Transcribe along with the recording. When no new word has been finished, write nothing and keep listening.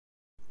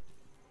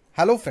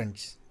Hello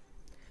friends,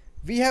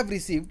 we have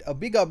received a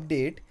big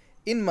update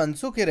in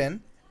Mansukh Hiren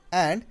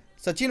and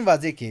Sachin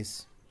Vaze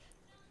case.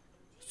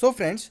 So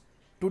friends,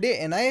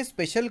 today NIA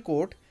Special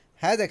Court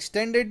has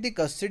extended the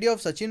custody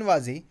of Sachin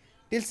Vaze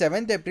till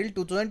 7th April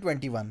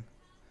 2021.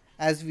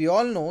 As we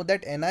all know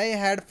that NIA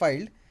had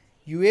filed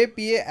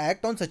UAPA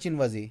Act on Sachin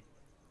Vaze.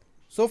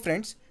 So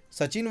friends,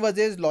 Sachin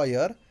Vaze's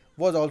lawyer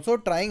was also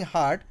trying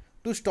hard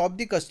to stop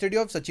the custody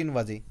of Sachin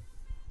Vaze.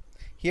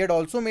 He had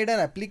also made an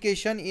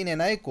application in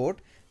NIA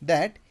court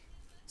that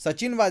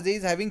Sachin Vaze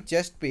is having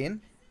chest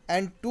pain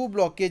and two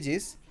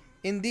blockages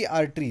in the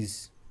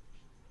arteries.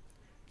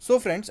 So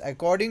friends,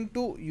 according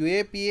to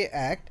UAPA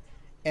Act,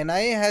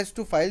 NIA has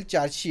to file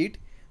charge sheet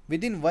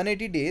within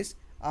 180 days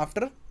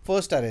after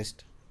first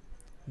arrest.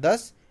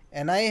 Thus,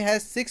 NIA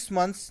has 6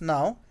 months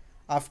now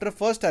after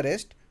first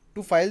arrest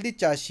to file the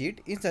charge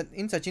sheet in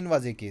Sachin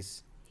Vaze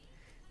case.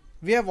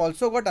 We have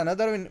also got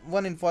another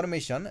one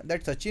information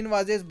that Sachin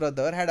Vaze's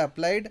brother had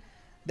applied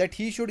that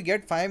he should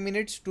get 5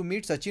 minutes to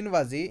meet Sachin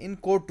Vaze in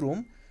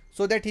courtroom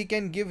so that he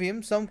can give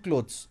him some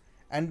clothes,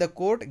 and the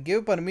court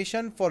gave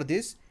permission for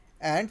this,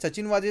 and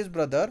Sachin Vaze's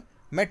brother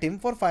met him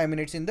for 5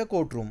 minutes in the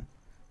courtroom.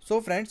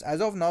 So friends,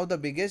 as of now the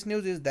biggest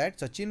news is that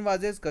Sachin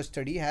Vaze's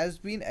custody has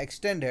been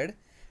extended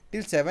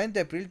till 7th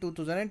April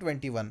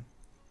 2021.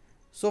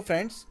 So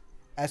friends,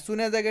 as soon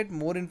as I get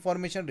more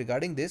information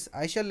regarding this,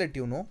 I shall let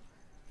you know.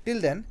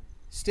 Till then,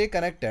 stay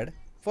connected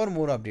for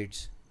more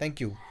updates. Thank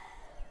you.